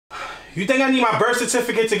You think I need my birth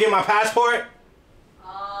certificate to get my passport?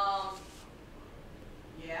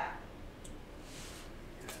 Yeah.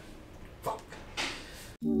 Fuck.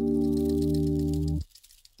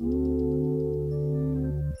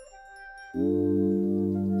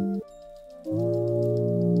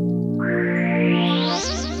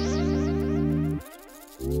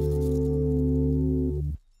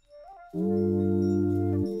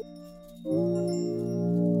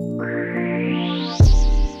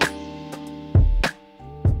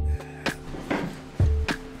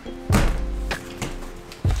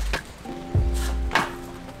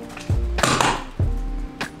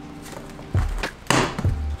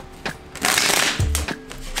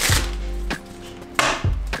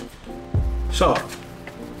 So,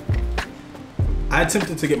 I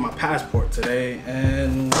attempted to get my passport today,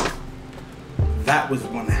 and that was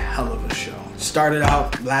one hell of a show. Started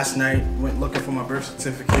out last night, went looking for my birth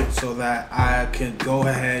certificate so that I could go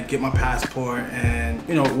ahead, get my passport, and,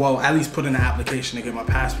 you know, well, at least put in an application to get my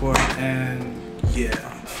passport, and yeah.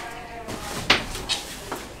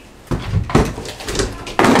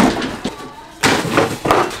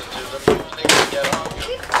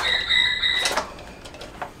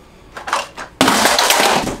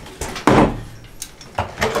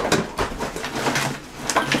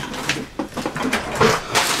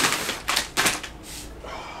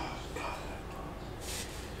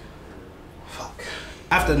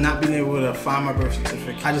 After not being able to find my birth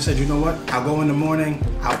certificate, I just said, you know what? I'll go in the morning,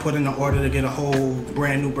 I'll put in the order to get a whole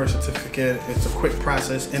brand new birth certificate. It's a quick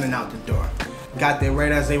process, in and out the door. Got there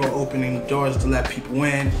right as they were opening doors to let people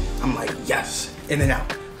in. I'm like, yes, in and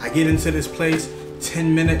out. I get into this place,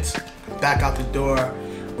 10 minutes, back out the door.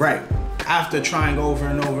 Right, after trying over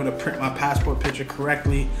and over to print my passport picture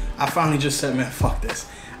correctly, I finally just said, man, fuck this.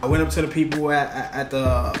 I went up to the people at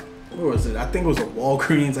the, where was it? I think it was a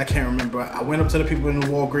Walgreens, I can't remember. I went up to the people in the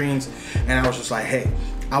Walgreens and I was just like, hey,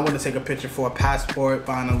 I want to take a picture for a passport.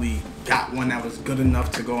 Finally got one that was good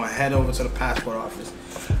enough to go and head over to the passport office.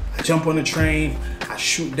 I jump on the train, I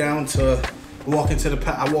shoot down to walk into the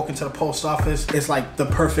post office. It's like the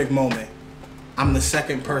perfect moment. I'm the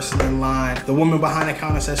second person in line. The woman behind the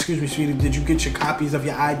counter says, excuse me, sweetie, did you get your copies of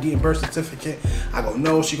your ID and birth certificate? I go,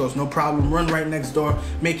 no. She goes, no problem. Run right next door,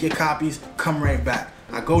 make your copies, come right back.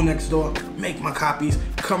 I go next door, make my copies,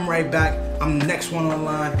 come right back. I'm the next one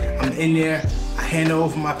online. I'm in there. I hand her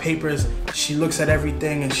over my papers. She looks at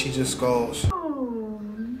everything and she just goes, Oh,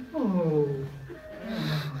 no.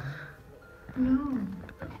 No.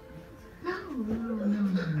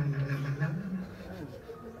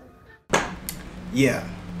 yeah,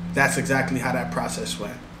 that's exactly how that process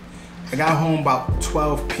went. I got home about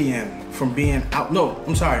 12 p.m. from being out. No,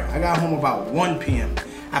 I'm sorry. I got home about 1 p.m.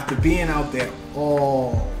 after being out there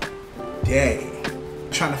all day,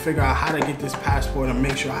 trying to figure out how to get this passport and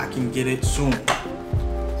make sure I can get it soon.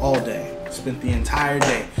 All day. Spent the entire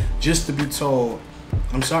day just to be told,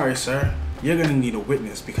 I'm sorry, sir, you're gonna need a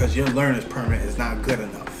witness because your learner's permit is not good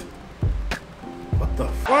enough. What the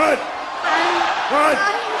f? What?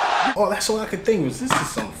 Oh, that's all I could think was, this is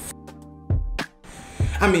some f.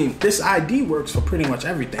 I mean, this ID works for pretty much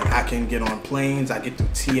everything. I can get on planes, I get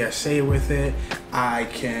through TSA with it, I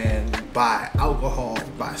can buy alcohol,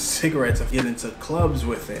 buy cigarettes, get into clubs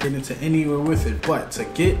with it, get into anywhere with it, but to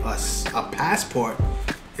get a passport,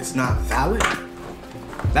 it's not valid.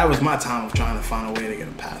 That was my time of trying to find a way to get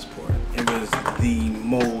a passport. It was the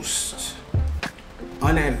most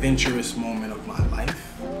unadventurous moment of my life.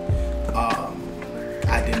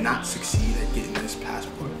 I did not succeed at getting this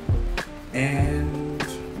passport, and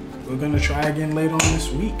we're gonna try again later on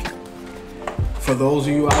this week. For those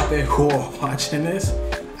of you out there who are watching this,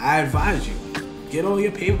 I advise you, get all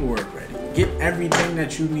your paperwork ready. Get everything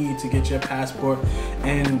that you need to get your passport.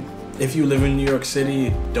 And if you live in New York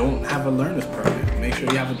City, don't have a learner's permit. Make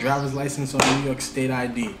sure you have a driver's license or New York State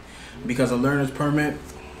ID, because a learner's permit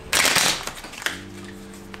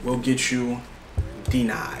will get you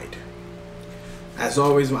denied. As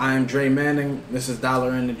always, I am Dre Manning. This is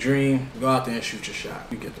Dollar in the Dream. Go out there and shoot your shot.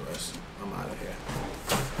 You get the rest. I'm out of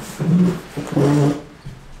here.